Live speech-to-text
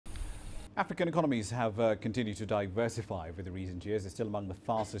African economies have continued to diversify over the recent years. They're still among the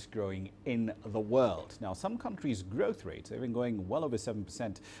fastest growing in the world. Now, some countries' growth rates have been going well over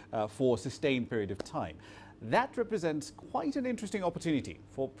 7% for a sustained period of time. That represents quite an interesting opportunity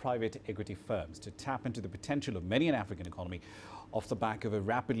for private equity firms to tap into the potential of many an African economy off the back of a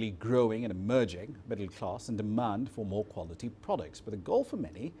rapidly growing and emerging middle class and demand for more quality products. But the goal for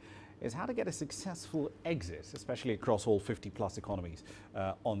many is how to get a successful exit, especially across all 50-plus economies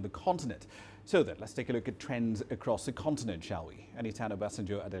on the continent. So then, let's take a look at trends across the continent, shall we? Enitan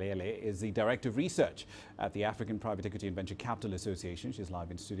Obasanjo-Adeleye is the Director of Research at the African Private Equity and Venture Capital Association. She's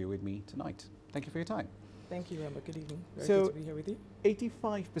live in studio with me tonight. Thank you for your time. Thank you, Ramah. Good evening. Very good to be here with you.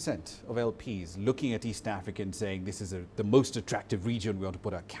 85% of LPs looking at East Africa and saying this is the most attractive region we want to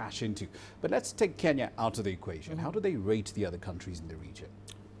put our cash into. But let's take Kenya out of the equation. How do they rate the other countries in the region?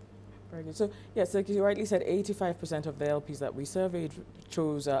 Very good. So, yes, like you rightly said, 85% of the LPs that we surveyed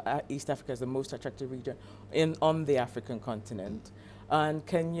chose East Africa as the most attractive region on the African continent. And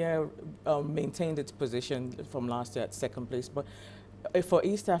Kenya maintained its position from last year at second place. But for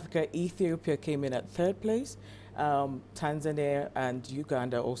East Africa, Ethiopia came in at third place. Tanzania and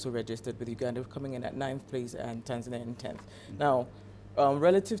Uganda also registered, with Uganda coming in at 9th place and Tanzania in 10th. Now,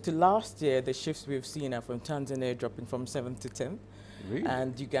 relative to last year, the shifts we've seen are from Tanzania dropping from 7th to 10th. Really?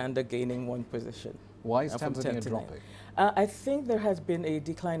 And Uganda gaining one position. Why is Tanzania dropping? I think there has been a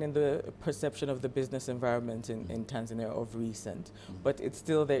decline in the perception of the business environment in Tanzania of recent. But it's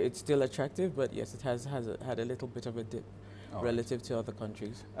still there, it's still attractive, but yes, it has had a little bit of a dip relative to other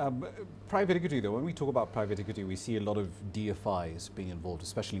countries. Private equity, though, when we talk about private equity, we see a lot of DFIs being involved,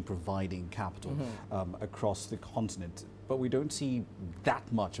 especially in providing capital across the continent. But we don't see that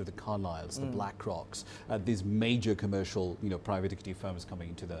much of the Carlyles, the BlackRocks, these major commercial, private equity firms coming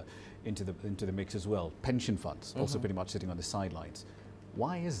into the mix as well. Pension funds also pretty much sitting on the sidelines.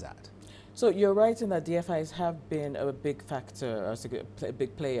 Why is that? So you're right in that DFIs have been a big factor, a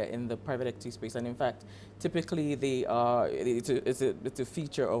big player in the private equity space, and in fact, typically they are. It's a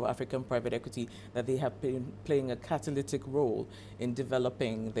feature of African private equity that they have been playing a catalytic role in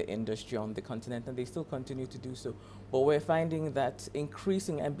developing the industry on the continent, and they still continue to do so. But we're finding that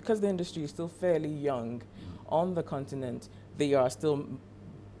increasing, and because the industry is still fairly young on the continent, they are still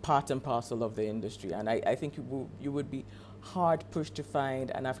part and parcel of the industry, and I think you would be hard pushed to find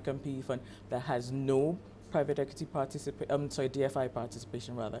an African PE fund that has no private equity DFI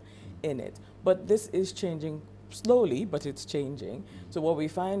participation rather in it. But this is changing slowly, but it's changing. So what we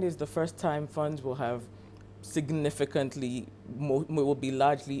find is the first time funds will have significantly will be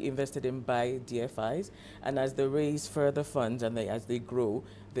largely invested in by DFIs, and as they raise further funds and as they grow,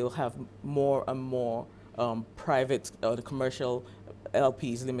 they'll have more and more private commercial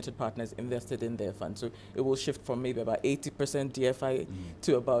LPs, limited partners, invested in their fund. So it will shift from maybe about 80% DFI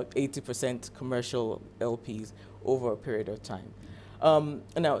to about 80% commercial LPs over a period of time.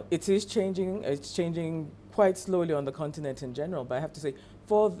 Now, it is changing. It's changing quite slowly on the continent in general, but I have to say,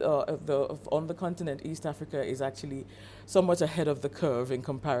 on the continent, East Africa is actually somewhat ahead of the curve in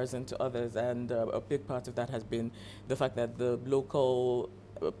comparison to others, and a big part of that has been the fact that the local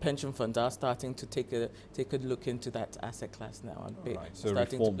pension funds are starting to take a look into that asset class now. And so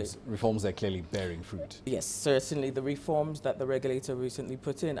reforms are clearly bearing fruit. Yes, certainly. The reforms that the regulator recently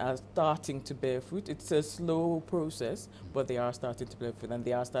put in are starting to bear fruit. It's a slow process, but they are starting to bear fruit, and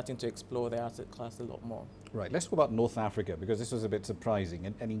they are starting to explore the asset class a lot more. Right. Let's talk about North Africa, because this was a bit surprising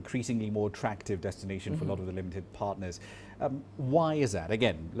and an increasingly more attractive destination for a lot of the limited partners. Why is that?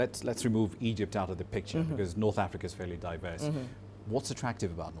 Again, let's remove Egypt out of the picture, because North Africa is fairly diverse. What's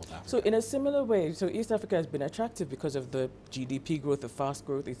attractive about North Africa? So in a similar way, so East Africa has been attractive because of the GDP growth, the fast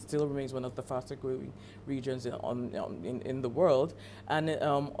growth. It still remains one of the fastest growing regions in the world. And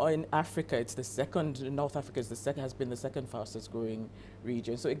in Africa, it's the second. North Africa has been the second fastest growing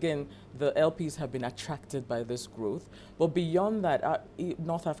region. So again, the LPs have been attracted by this growth. But beyond that,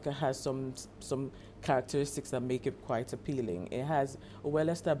 North Africa has some characteristics that make it quite appealing. It has a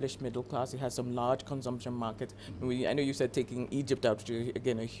well-established middle class. It has some large consumption markets. I know you said taking Egypt out,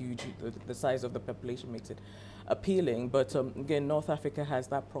 again, the size of the population makes it appealing. But again, North Africa has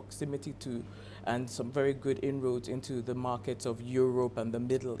that proximity to and some very good inroads into the markets of Europe and the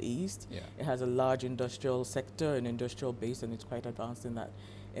Middle East. Yeah. It has a large industrial sector, an industrial base, and it's quite advanced in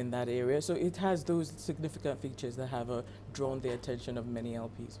that area. So it has those significant features that have drawn the attention of many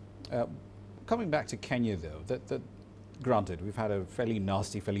LPs. Coming back to Kenya, though, granted, we've had a fairly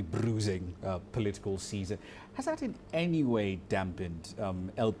nasty, fairly bruising political season. Has that in any way dampened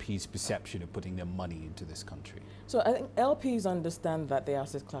LPs' perception of putting their money into this country? So I think LPs understand that the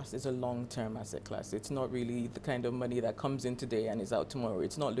asset class is a long-term asset class. It's not really the kind of money that comes in today and is out tomorrow.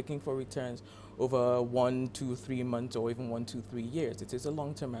 It's not looking for returns over 1, 2, 3 months or even 1, 2, 3 years. It is a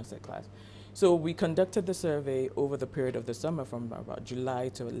long-term asset class. So we conducted the survey over the period of the summer from about July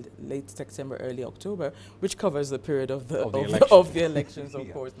to late September, early October, which covers the period of the elections,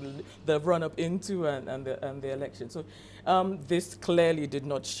 of course, the run-up into and the election. So this clearly did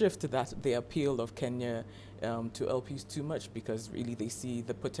not shift the appeal of Kenya to LPs too much, because really they see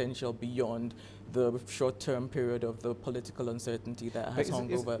the potential beyond the short-term period of the political uncertainty that has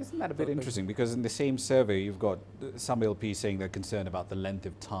hung over. Isn't that a bit interesting? Because in the same survey, you've got some LPs saying they're concerned about the length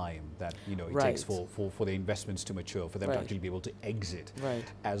of time that it takes for the investments to mature, for them to actually be able to exit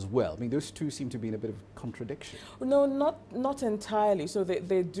as well. I mean, those two seem to be in a bit of contradiction. No, not entirely. So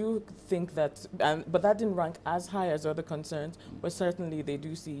they do think that, but that didn't rank as high as other concerns. But certainly they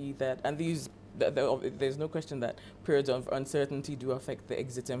do see that, and these. There's no question that periods of uncertainty do affect the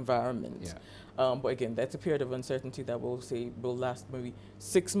exit environment. But again, that's a period of uncertainty that will last maybe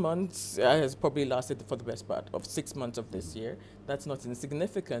 6 months, has probably lasted for the best part of 6 months of this year. That's not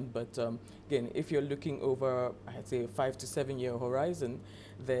insignificant, but again, if you're looking over, I'd say, a 5 to 7 year horizon,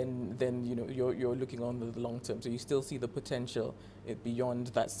 then you're looking on the long term. So you still see the potential beyond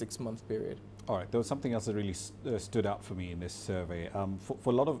that 6 month period. All right, there was something else that really stood out for me in this survey. For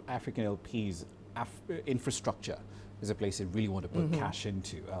a lot of African LPs, infrastructure is a place they really want to put cash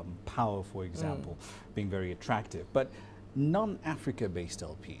into. Power, for example, being very attractive. But non-Africa-based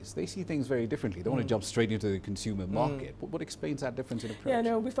LPs, they see things very differently. They want to jump straight into the consumer market. What explains that difference in approach? Yeah,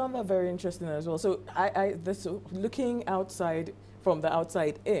 no, we found that very interesting as well. So looking outside, from the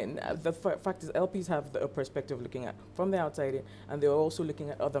outside in, the fact is LPs have a perspective looking at from the outside in, and they're also looking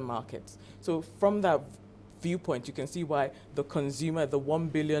at other markets. So from that viewpoint, you can see why the consumer, the 1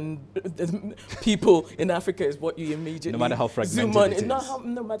 billion people in Africa, is what you immediately no matter how fragmented it is.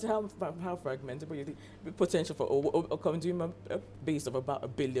 No matter how fragmented, but you think the potential for a consumer base of about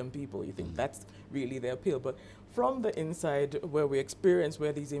 1 billion people, you think that's really the appeal. But from the inside, where we experience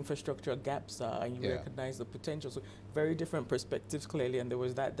where these infrastructure gaps are, and you recognize the potential, so very different perspectives clearly, and there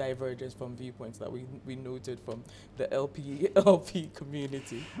was that divergence from viewpoints that we noted from the LP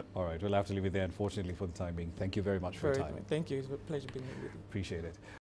community. All right, we'll have to leave it there, unfortunately, for the time being. Thank you very much for your time. Thank you. It's a pleasure being here with you. Appreciate it.